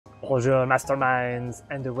Bonjour masterminds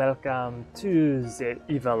and welcome to the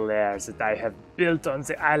evil lairs that I have built on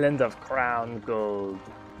the island of Crown Gold.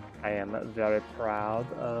 I am very proud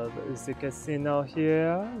of the casino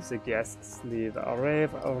here. The guests leave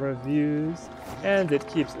rave reviews and it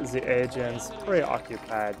keeps the agents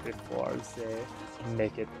preoccupied before they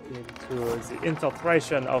make it into the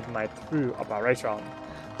infiltration of my true operation.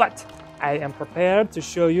 But I am prepared to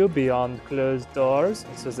show you beyond closed doors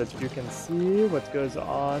so that you can see what goes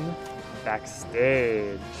on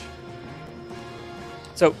backstage.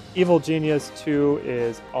 So, Evil Genius 2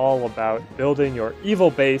 is all about building your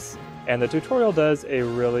evil base, and the tutorial does a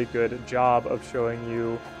really good job of showing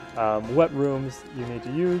you what rooms you need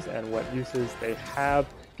to use and what uses they have,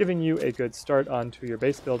 giving you a good start onto your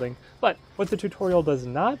base building. But what the tutorial does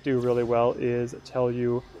not do really well is tell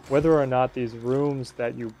you whether or not these rooms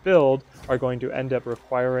that you build are going to end up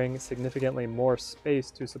requiring significantly more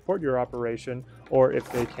space to support your operation, or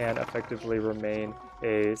if they can effectively remain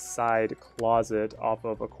a side closet off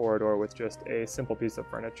of a corridor with just a simple piece of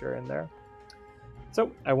furniture in there.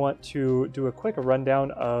 So I want to do a quick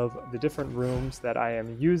rundown of the different rooms that I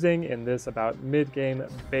am using in this about mid-game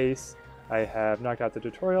base. I have knocked out the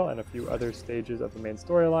tutorial and a few other stages of the main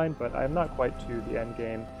storyline, but I am not quite to the end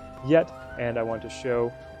game yet, and I want to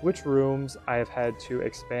show which rooms I have had to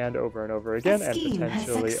expand over and over again and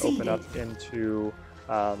potentially open up into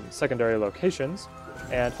secondary locations.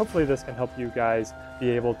 And hopefully this can help you guys be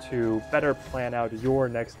able to better plan out your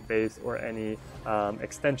next base or any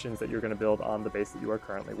extensions that you're going to build on the base that you are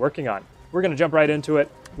currently working on. We're going to jump right into it.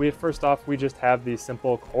 First off, we just have the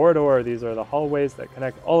simple corridor. These are the hallways that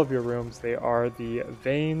connect all of your rooms. They are the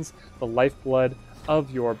veins, the lifeblood of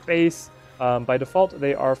your base. By default,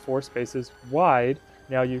 they are 4 spaces wide.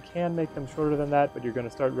 Now you can make them shorter than that, but you're going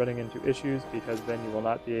to start running into issues because then you will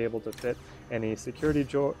not be able to fit any security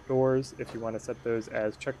doors if you want to set those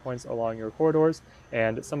as checkpoints along your corridors.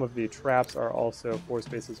 And some of the traps are also 4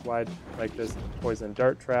 spaces wide, like this poison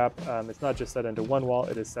dart trap. It's not just set into one wall,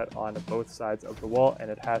 it is set on both sides of the wall,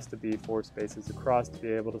 and it has to be 4 spaces across to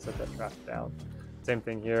be able to set that trap down. Same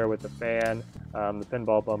thing here with the fan, the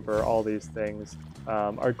pinball bumper. All these things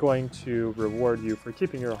are going to reward you for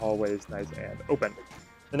keeping your hallways nice and open.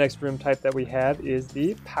 The next room type that we have is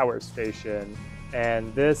the power station.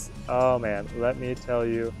 And this, oh man, let me tell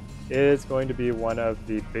you, is going to be one of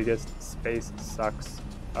the biggest space sucks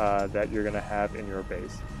that you're going to have in your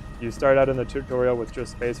base. You start out in the tutorial with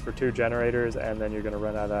just space for 2 generators, and then you're going to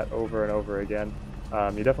run out of that over and over again.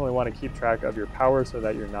 You definitely want to keep track of your power so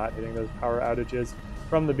that you're not hitting those power outages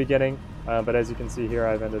from the beginning. But as you can see here,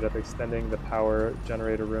 I've ended up extending the power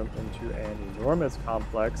generator room into an enormous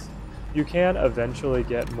complex. You can eventually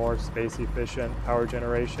get more space-efficient power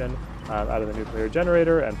generation out of the nuclear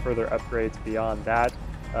generator and further upgrades beyond that.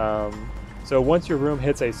 So once your room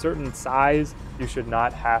hits a certain size, you should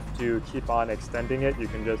not have to keep on extending it. You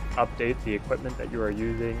can just update the equipment that you are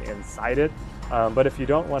using inside it. But if you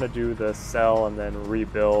don't want to do the sell and then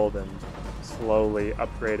rebuild and slowly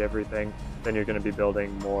upgrade everything, then you're going to be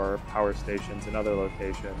building more power stations in other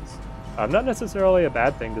locations. Not necessarily a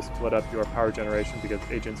bad thing to split up your power generation because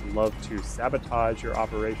agents love to sabotage your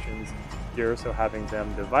operations here, so having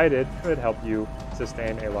them divided could help you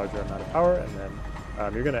sustain a larger amount of power, and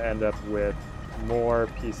then you're going to end up with more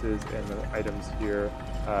pieces in the items here.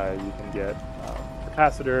 You can get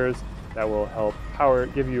capacitors that will help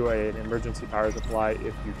give you an emergency power supply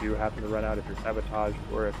if you do happen to run out, if you're sabotaged,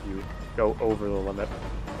 or if you go over the limit.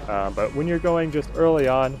 But when you're going just early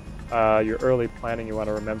on, your early planning, you want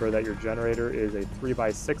to remember that your generator is a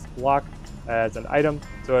 3x6 block as an item,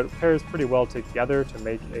 so it pairs pretty well together to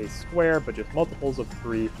make a square, but just multiples of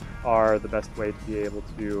 3 are the best way to be able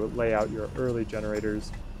to lay out your early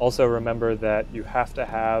generators. Also remember that you have to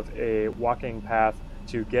have a walking path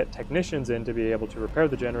to get technicians in to be able to repair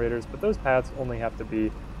the generators, but those paths only have to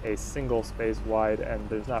be a single space wide, and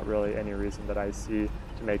there's not really any reason that I see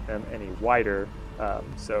to make them any wider.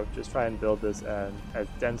 So just try and build this as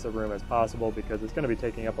dense a room as possible because it's going to be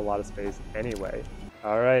taking up a lot of space anyway.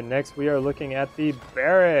 Alright, next we are looking at the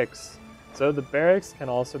barracks. So the barracks can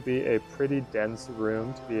also be a pretty dense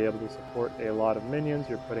room to be able to support a lot of minions.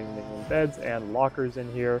 You're putting minion beds and lockers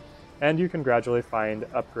in here, and you can gradually find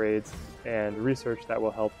upgrades and research that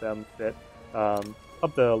will help them fit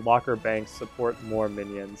up the locker banks, support more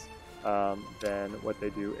minions than what they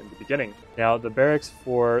do in the beginning. Now, the barracks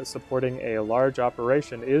for supporting a large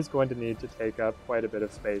operation is going to need to take up quite a bit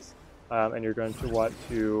of space, and you're going to want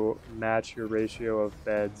to match your ratio of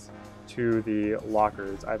beds to the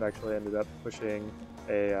lockers. I've actually ended up pushing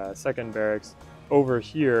a second barracks over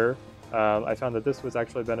here. I found that this was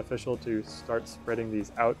actually beneficial to start spreading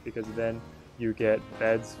these out, because then you get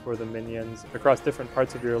beds for the minions across different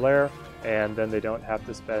parts of your lair, and then they don't have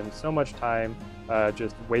to spend so much time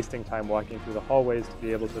just wasting time walking through the hallways to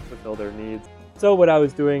be able to fulfill their needs. So what I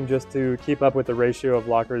was doing just to keep up with the ratio of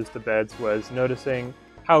lockers to beds was noticing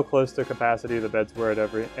how close to capacity the beds were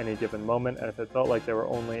at any given moment, and if it felt like there were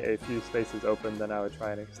only a few spaces open, then I would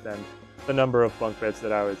try and extend the number of bunk beds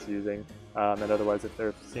that I was using. And otherwise, if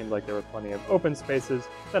there seemed like there were plenty of open spaces,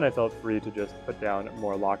 then I felt free to just put down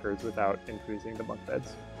more lockers without increasing the bunk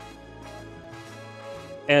beds.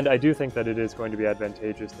 And I do think that it is going to be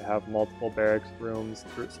advantageous to have multiple barracks rooms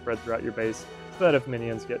spread throughout your base, so that if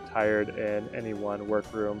minions get tired in any one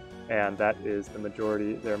workroom, and that is the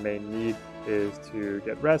majority, their main need is to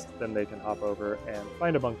get rest, then they can hop over and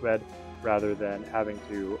find a bunk bed, rather than having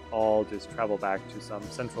to all just travel back to some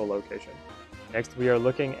central location. Next, we are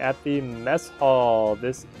looking at the mess hall.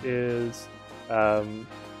 This is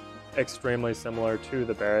extremely similar to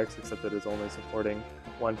the barracks, except it is only supporting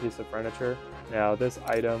one piece of furniture. Now, this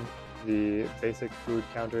item, the basic food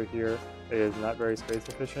counter here, is not very space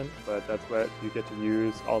efficient, but that's what you get to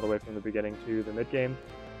use all the way from the beginning to the mid-game.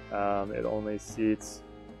 It only seats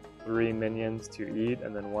 3 minions to eat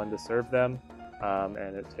and then 1 to serve them,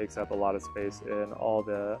 and it takes up a lot of space in all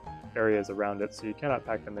the areas around it, so you cannot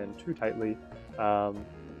pack them in too tightly.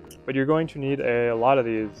 But you're going to need a lot of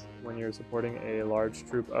these when you're supporting a large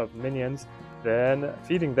troop of minions. Then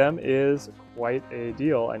feeding them is quite a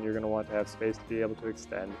deal, and you're going to want to have space to be able to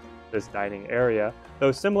extend this dining area.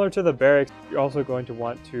 Though similar to the barracks, you're also going to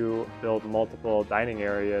want to build multiple dining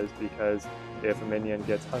areas, because if a minion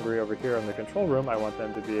gets hungry over here in the control room, I want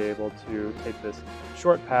them to be able to take this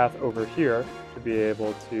short path over here to be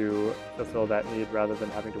able to fulfill that need, rather than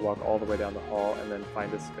having to walk all the way down the hall and then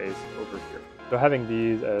find a space over here. So having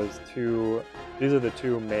these as these are the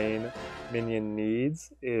 2 main minion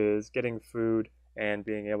needs, is getting food and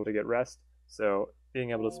being able to get rest. So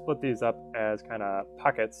being able to split these up as kind of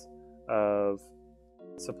pockets of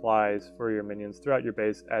supplies for your minions throughout your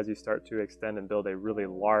base as you start to extend and build a really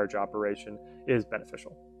large operation is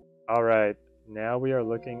beneficial. Alright, now we are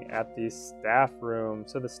looking at the staff room.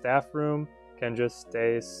 So the staff room can just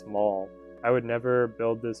stay small. I would never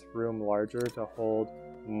build this room larger to hold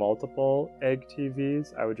multiple egg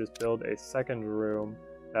TVs. I would just build a second room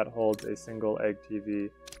that holds a single egg TV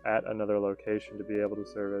at another location to be able to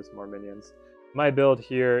service more minions. My build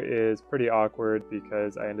here is pretty awkward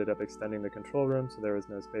because I ended up extending the control room, so there was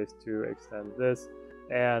no space to extend this,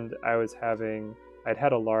 and I'd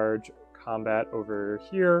had a large combat over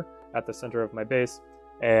here at the center of my base,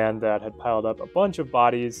 and that had piled up a bunch of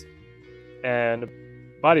bodies, and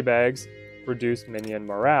body bags reduced minion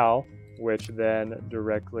morale, which then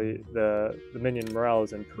directly, the minion morale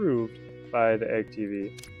is improved by the egg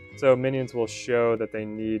TV. So minions will show that they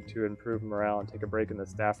need to improve morale and take a break in the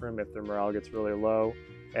staff room if their morale gets really low,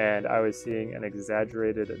 and I was seeing an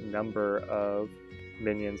exaggerated number of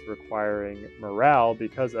minions requiring morale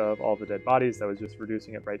because of all the dead bodies. That was just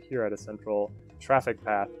reducing it right here at a central traffic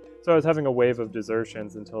path. So I was having a wave of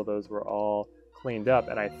desertions until those were all cleaned up,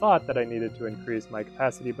 and I thought that I needed to increase my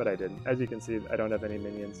capacity, but I didn't. As you can see, I don't have any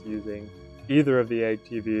minions using either of the egg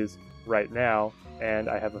TVs right now, and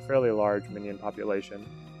I have a fairly large minion population.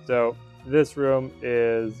 So this room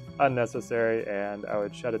is unnecessary, and I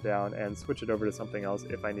would shut it down and switch it over to something else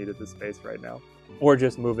if I needed the space right now. Or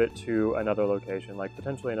just move it to another location, like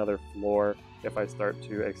potentially another floor if I start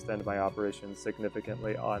to extend my operations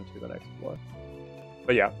significantly onto the next floor.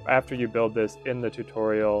 But yeah, after you build this in the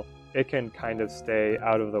tutorial, it can kind of stay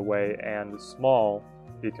out of the way and small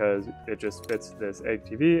because it just fits this egg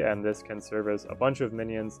TV, and this can service a bunch of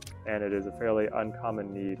minions, and it is a fairly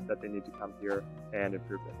uncommon need that they need to come here and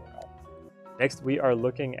improve their morale. Next, we are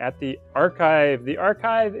looking at the archive. The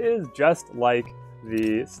archive is just like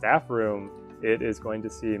the staff room. It is going to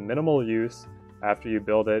see minimal use after you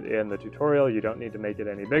build it in the tutorial. You don't need to make it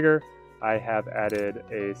any bigger. I have added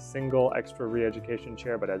a single extra re-education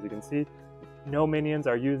chair, but as you can see, no minions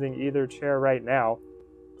are using either chair right now.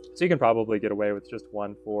 So you can probably get away with just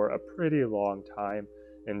one for a pretty long time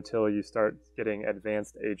until you start getting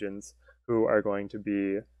advanced agents who are going to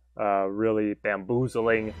be really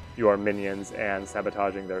bamboozling your minions and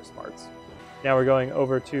sabotaging their smarts. Now we're going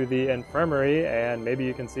over to the infirmary, and maybe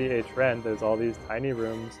you can see a trend. There's all these tiny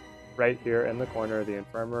rooms right here in the corner. The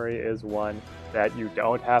infirmary is one that you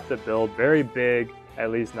don't have to build very big,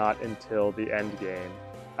 at least not until the end game.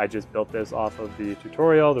 I just built this off of the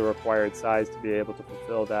tutorial, the required size to be able to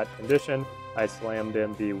fulfill that condition. I slammed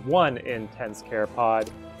in the 1 intense care pod,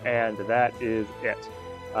 and that is it.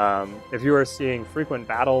 If you are seeing frequent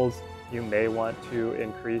battles, you may want to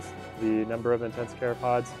increase the number of intense care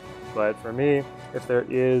pods. But for me, if there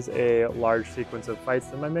is a large sequence of fights,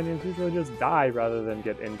 then my minions usually just die rather than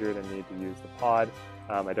get injured and need to use the pod.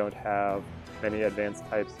 I don't have many advanced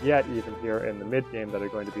types yet, even here in the mid-game, that are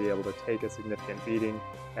going to be able to take a significant beating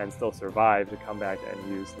and still survive to come back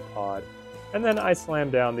and use the pod. And then I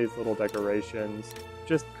slam down these little decorations,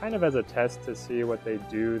 just kind of as a test to see what they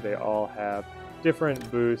do. They all have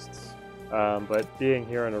different boosts, but being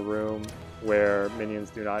here in a room where minions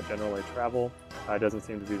do not generally travel doesn't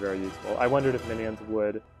seem to be very useful. I wondered if minions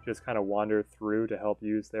would just kind of wander through to help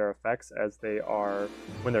use their effects as they are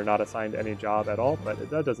when they're not assigned any job at all, but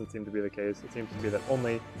that doesn't seem to be the case. It seems to be that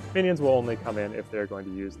minions will only come in if they're going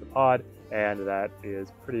to use the pod, and that is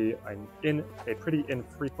a pretty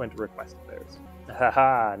infrequent request of theirs.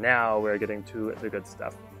 Haha, now we're getting to the good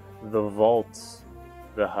stuff. The vaults,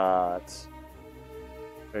 the heart,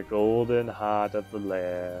 the golden heart of the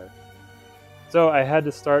lair. So I had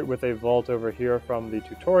to start with a vault over here from the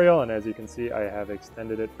tutorial, and as you can see, I have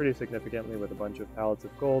extended it pretty significantly with a bunch of pallets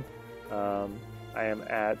of gold. I am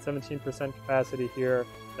at 17% capacity here.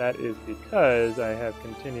 That is because I have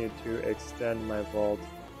continued to extend my vault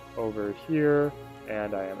over here,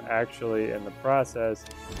 and I am actually in the process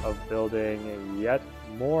of building yet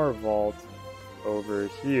more vault over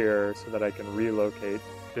here so that I can relocate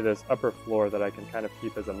to this upper floor that I can kind of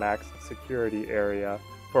keep as a max security area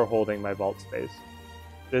for holding my vault space.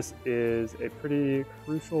 This is a pretty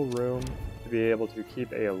crucial room to be able to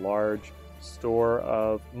keep a large store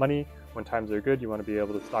of money. When times are good, you want to be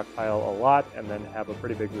able to stockpile a lot and then have a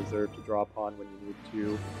pretty big reserve to draw upon when you need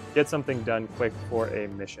to get something done quick for a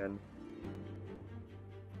mission.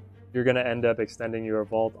 You're going to end up extending your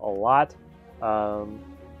vault a lot.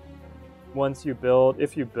 If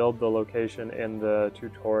you build the location in the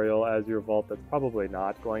tutorial as your vault, that's probably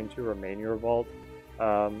not going to remain your vault.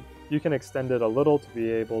 You can extend it a little to be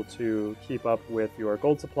able to keep up with your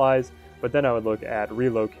gold supplies, but then I would look at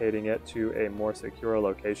relocating it to a more secure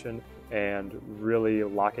location and really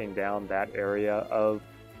locking down that area of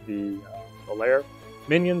the lair.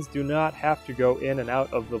 Minions do not have to go in and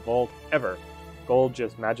out of the vault ever. Gold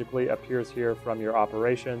just magically appears here from your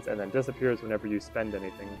operations and then disappears whenever you spend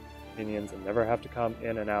anything. Minions never have to come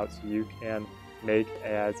in and out, so you can make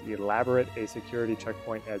as elaborate a security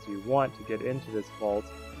checkpoint as you want to get into this vault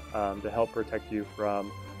to help protect you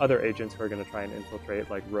from other agents who are going to try and infiltrate,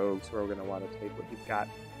 like rogues who are going to want to take what you've got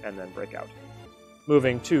and then break out.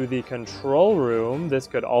 Moving to the control room, this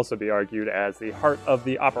could also be argued as the heart of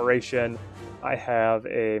the operation. I have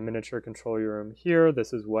a miniature control room here.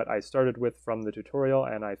 This is what I started with from the tutorial,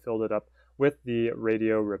 and I filled it up with the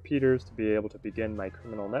radio repeaters to be able to begin my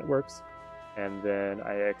criminal networks. And then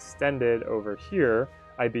I extended over here.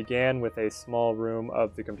 I began with a small room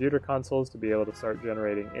of the computer consoles to be able to start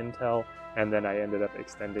generating intel, and then I ended up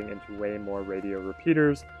extending into way more radio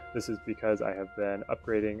repeaters. This is because I have been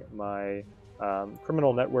upgrading my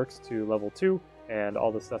criminal networks to level 2, and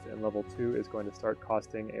all the stuff in level 2 is going to start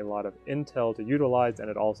costing a lot of intel to utilize, and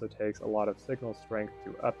it also takes a lot of signal strength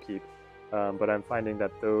to upkeep. But I'm finding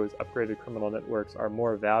that those upgraded criminal networks are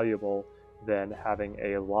more valuable than having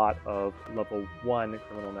a lot of level 1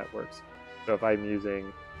 criminal networks. So if I'm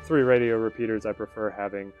using 3 radio repeaters, I prefer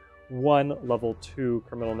having 1 level 2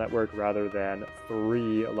 criminal network rather than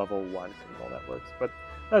 3 level 1 criminal networks. But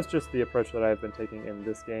that's just the approach that I've been taking in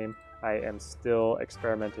this game. I am still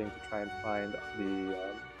experimenting to try and find the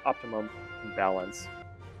optimum balance.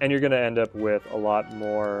 And you're going to end up with a lot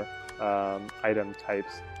more item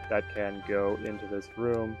types that can go into this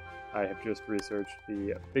room. I have just researched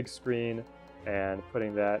the big screen, and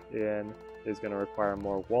putting that in is going to require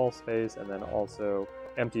more wall space, and then also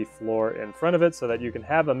empty floor in front of it so that you can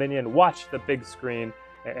have a minion watch the big screen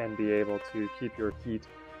and be able to keep your heat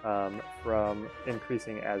from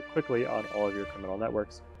increasing as quickly on all of your criminal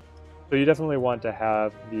networks. So you definitely want to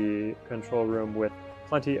have the control room with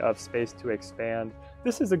plenty of space to expand.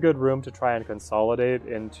 This is a good room to try and consolidate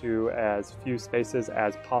into as few spaces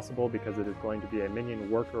as possible because it is going to be a minion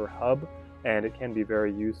worker hub, and it can be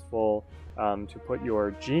very useful to put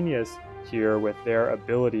your genius here with their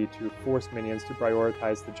ability to force minions to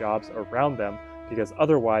prioritize the jobs around them, because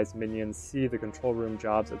otherwise minions see the control room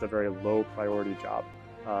jobs as a very low priority job.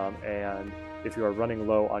 And if you are running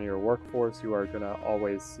low on your workforce, you are going to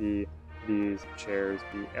always see these chairs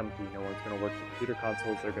be empty. No one's going to work the computer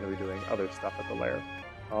consoles. They're going to be doing other stuff at the lair.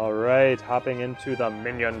 Alright, hopping into the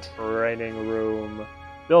minion training room,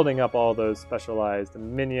 building up all those specialized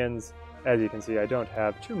minions. As you can see, I don't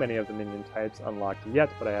have too many of the minion types unlocked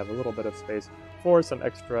yet, but I have a little bit of space for some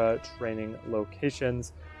extra training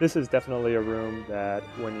locations. This is definitely a room that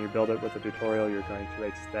when you build it with a tutorial, you're going to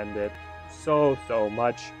extend it so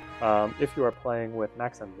much. If you are playing with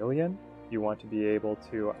max 1,000,000, you want to be able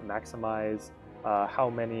to maximize how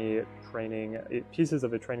many pieces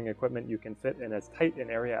of the training equipment you can fit in as tight an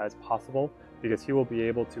area as possible, because he will be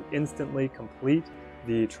able to instantly complete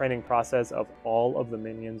the training process of all of the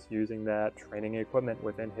minions using that training equipment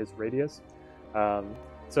within his radius.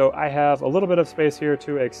 So I have a little bit of space here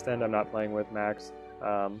to extend. I'm not playing with max.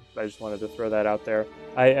 I just wanted to throw that out there.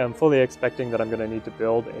 I am fully expecting that I'm going to need to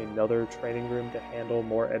build another training room to handle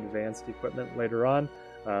more advanced equipment later on,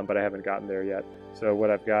 but I haven't gotten there yet. So what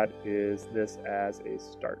I've got is this as a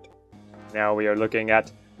start. Now we are looking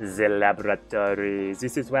at the laboratory.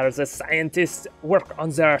 This is where the scientists work on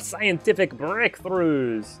their scientific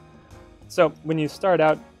breakthroughs. So when you start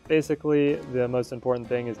out, basically the most important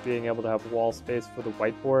thing is being able to have wall space for the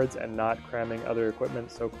whiteboards and not cramming other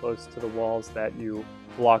equipment so close to the walls that you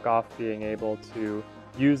block off being able to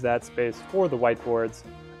use that space for the whiteboards.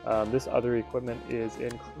 This other equipment is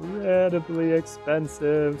incredibly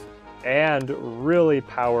expensive and really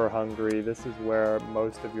power hungry. This is where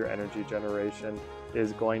most of your energy generation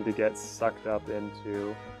is going to get sucked up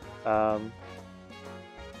into.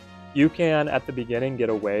 You can, at the beginning, get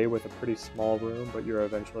away with a pretty small room, but you're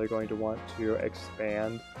eventually going to want to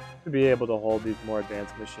expand to be able to hold these more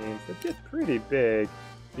advanced machines that get pretty big.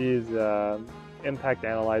 These impact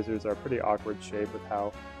analyzers are pretty awkward shape with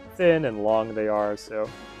how thin and long they are, so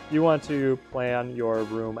you want to plan your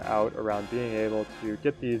room out around being able to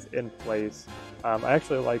get these in place. I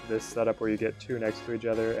actually like this setup where you get two next to each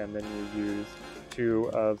other and then you use two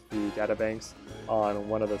of the data banks on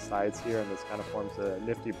one of the sides here, and this kind of forms a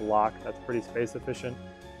nifty block that's pretty space efficient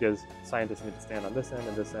because scientists need to stand on this end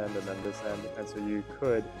and this end and then this end, and so you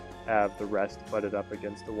could have the rest butted up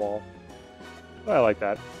against the wall. I like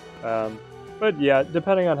that. But yeah,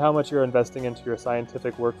 depending on how much you're investing into your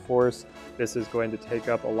scientific workforce, this is going to take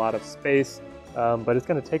up a lot of space, but it's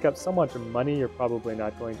going to take up so much money, you're probably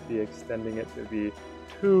not going to be extending it to be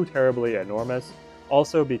too terribly enormous.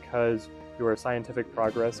 Also because your scientific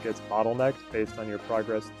progress gets bottlenecked based on your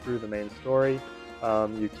progress through the main story.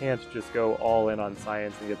 You can't just go all in on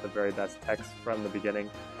science and get the very best text from the beginning.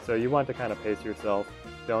 So you want to kind of pace yourself.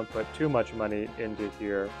 Don't put too much money into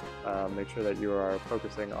here. Make sure that you are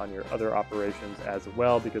focusing on your other operations as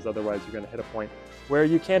well, because otherwise you're going to hit a point where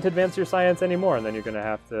you can't advance your science anymore, and then you're going to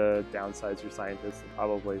have to downsize your scientists and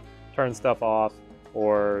probably turn stuff off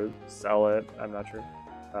or sell it. I'm not sure.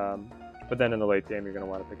 But then in the late game, you're going to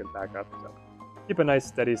want to pick it back up. So keep a nice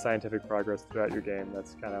steady scientific progress throughout your game.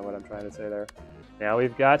 That's kind of what I'm trying to say there. Now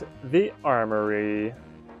we've got the Armory.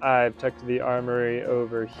 I've tucked the Armory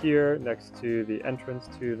over here next to the entrance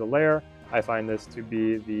to the lair. I find this to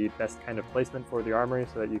be the best kind of placement for the Armory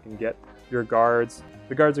so that you can get your guards.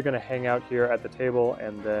 The guards are going to hang out here at the table,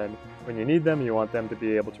 and then when you need them, you want them to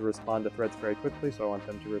be able to respond to threats very quickly, so I want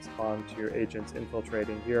them to respond to your agents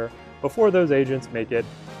infiltrating here before those agents make it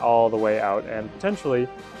all the way out, and potentially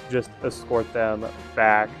just escort them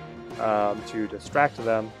back to distract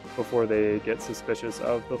them before they get suspicious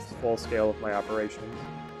of the full scale of my operations.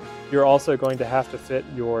 You're also going to have to fit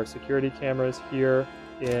your security cameras here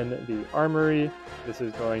in the Armory. This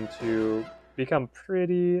is going to become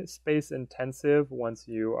pretty space intensive once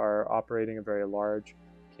you are operating a very large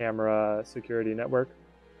camera security network,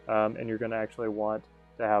 and you're going to actually want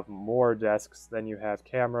to have more desks than you have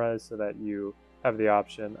cameras so that you have the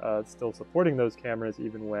option of still supporting those cameras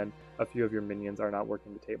even when a few of your minions are not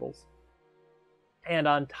working the tables. And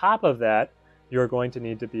on top of that, you're going to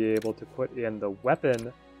need to be able to put in the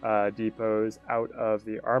weapon depots out of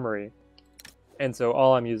the Armory. And so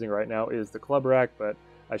all I'm using right now is the club rack, but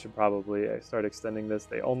I should probably start extending this.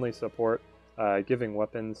 They only support giving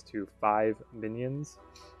weapons to 5 minions,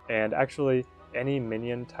 and actually any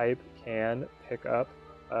minion type can pick up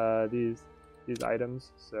these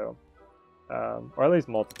items, so or at least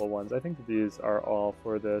multiple ones. I think that these are all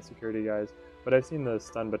for the security guys, but I've seen the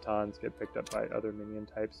stun batons get picked up by other minion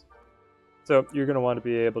types. So you're going to want to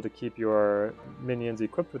be able to keep your minions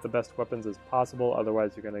equipped with the best weapons as possible,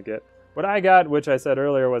 otherwise you're going to get what I got, which I said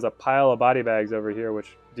earlier was a pile of body bags over here,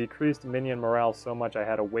 which decreased minion morale so much I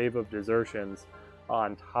had a wave of desertions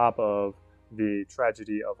on top of the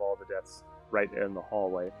tragedy of all the deaths right in the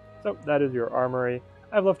hallway. So that is your Armory.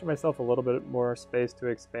 I've left myself a little bit more space to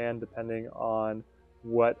expand depending on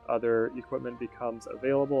what other equipment becomes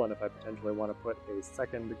available, and if I potentially want to put a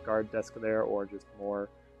second guard desk there or just more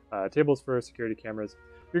tables for security cameras.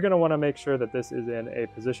 You're going to want to make sure that this is in a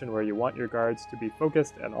position where you want your guards to be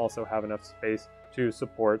focused and also have enough space to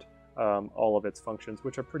support all of its functions,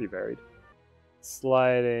 which are pretty varied.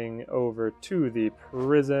 Sliding over to the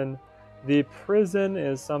prison. The prison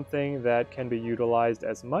is something that can be utilized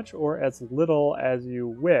as much or as little as you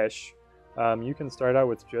wish. You can start out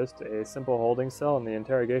with just a simple holding cell in the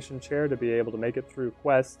interrogation chair to be able to make it through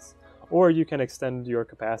quests, or you can extend your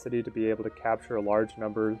capacity to be able to capture large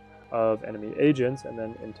numbers of enemy agents and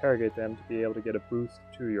then interrogate them to be able to get a boost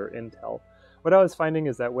to your intel. What I was finding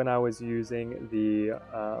is that when I was using the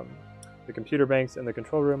computer banks in the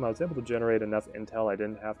control room, I was able to generate enough intel. I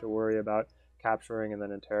didn't have to worry about capturing and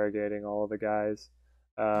then interrogating all of the guys.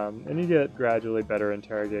 And you get gradually better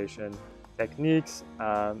interrogation techniques,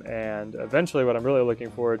 and eventually what I'm really looking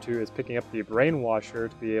forward to is picking up the Brainwasher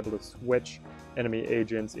to be able to switch enemy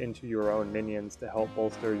agents into your own minions to help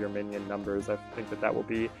bolster your minion numbers. I think that that will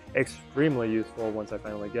be extremely useful once I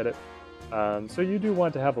finally get it. So you do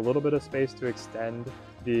want to have a little bit of space to extend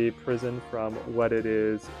the prison from what it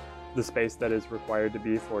is, the space that is required to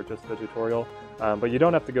be for just the tutorial, but you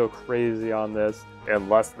don't have to go crazy on this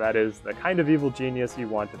unless that is the kind of evil genius you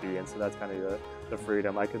want to be, and so that's kind of the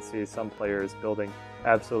freedom. I could see some players building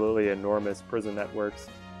absolutely enormous prison networks.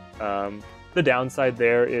 The downside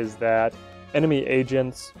there is that enemy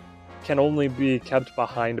agents can only be kept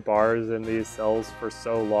behind bars in these cells for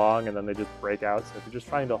so long, and then they just break out. So if you're just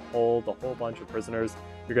trying to hold a whole bunch of prisoners,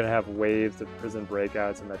 you're going to have waves of prison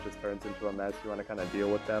breakouts, and that just turns into a mess. You want to kind of deal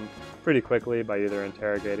with them pretty quickly by either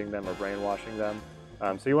interrogating them or brainwashing them.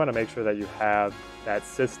 So you want to make sure that you have that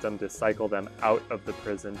system to cycle them out of the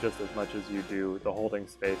prison just as much as you do the holding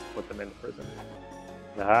space to put them in prison.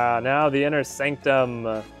 Now the inner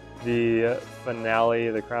sanctum. The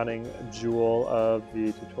finale, the crowning jewel of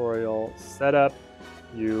the tutorial setup.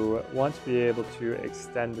 You want to be able to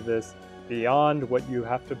extend this beyond what you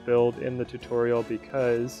have to build in the tutorial,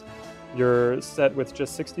 because you're set with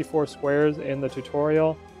just 64 squares in the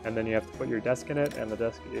tutorial, and then you have to put your desk in it, and the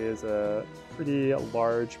desk is a pretty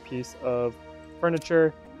large piece of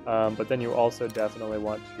furniture, but then you also definitely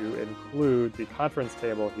want to include the conference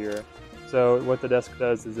table here. So what the desk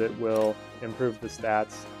does is it will improve the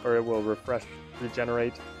stats, or it will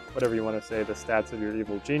regenerate, whatever you want to say, the stats of your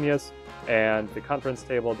evil genius, and the conference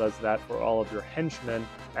table does that for all of your henchmen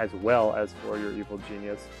as well as for your evil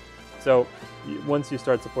genius. So once you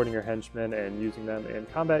start supporting your henchmen and using them in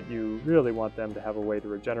combat, you really want them to have a way to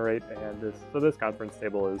regenerate, and this conference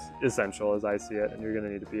table is essential as I see it, and you're going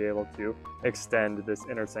to need to be able to extend this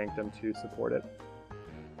inner sanctum to support it.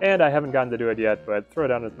 And I haven't gotten to do it yet, but throw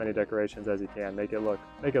down as many decorations as you can. Make it look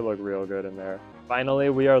real good in there. Finally,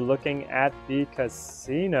 we are looking at the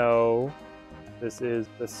casino. This is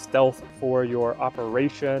the stealth for your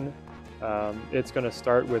operation. It's going to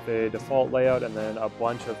start with a default layout and then a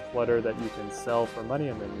bunch of clutter that you can sell for money,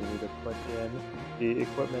 and then you need to put in the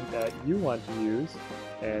equipment that you want to use,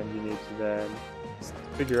 and you need to then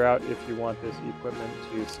figure out if you want this equipment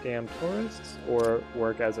to scam tourists or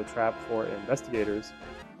work as a trap for investigators.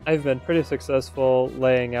 I've been pretty successful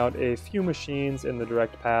laying out a few machines in the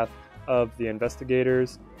direct path of the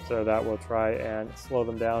investigators, so that will try and slow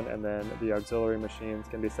them down, and then the auxiliary machines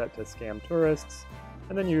can be set to scam tourists.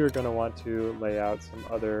 And then you're going to want to lay out some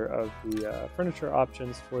other of the furniture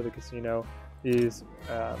options for the casino. These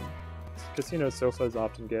casino sofas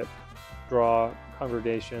often draw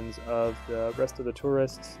congregations of the rest of the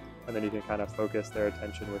tourists, and then you can kind of focus their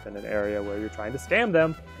attention within an area where you're trying to scam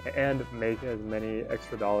them and make as many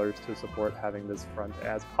extra dollars to support having this front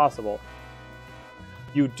as possible.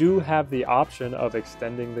 You do have the option of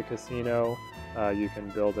extending the casino. You can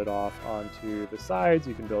build it off onto the sides,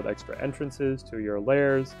 you can build extra entrances to your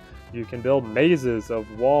lairs, you can build mazes of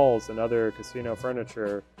walls and other casino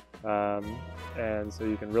furniture, and so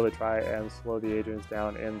you can really try and slow the agents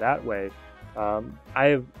down in that way. I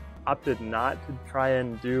have opted not to try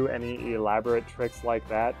and do any elaborate tricks like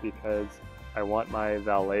that because I want my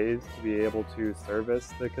valets to be able to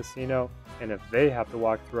service the casino, and if they have to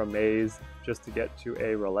walk through a maze just to get to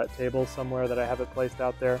a roulette table somewhere that I have it placed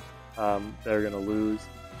out there, they're going to lose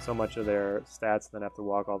so much of their stats and then have to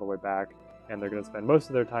walk all the way back, and they're going to spend most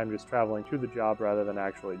of their time just traveling to the job rather than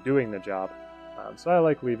actually doing the job. So I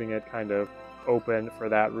like leaving it kind of open for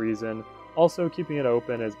that reason. Also, keeping it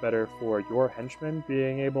open is better for your henchmen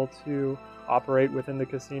being able to operate within the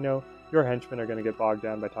casino. Your henchmen are going to get bogged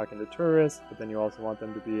down by talking to tourists, but then you also want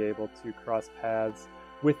them to be able to cross paths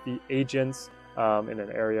with the agents in an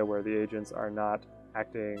area where the agents are not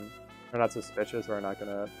suspicious or are not going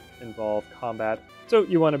to involve combat. So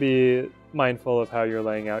you want to be mindful of how you're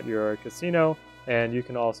laying out your casino, and you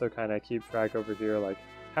can also kind of keep track over here, like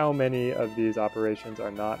how many of these operations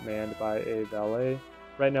are not manned by a valet.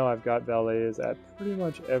 Right now I've got valets at pretty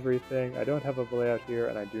much everything. I don't have a valet out here,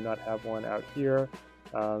 and I do not have one out here.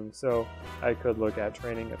 So I could look at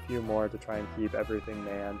training a few more to try and keep everything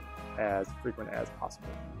manned as frequent as possible.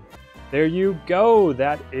 There you go!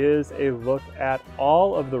 That is a look at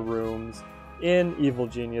all of the rooms in Evil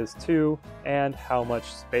Genius 2 and how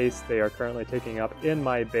much space they are currently taking up in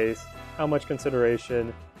my base, how much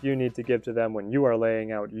consideration you need to give to them when you are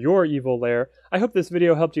laying out your evil lair. I hope this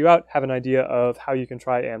video helped you out, have an idea of how you can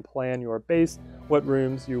try and plan your base, what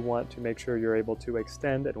rooms you want to make sure you're able to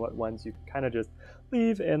extend, and what ones you can kind of just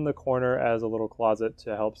leave in the corner as a little closet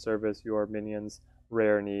to help service your minions'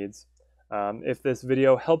 rare needs. If this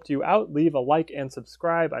video helped you out, leave a like and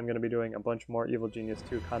subscribe. I'm going to be doing a bunch more Evil Genius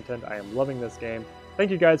 2 content. I am loving this game. Thank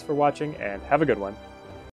you guys for watching, and have a good one.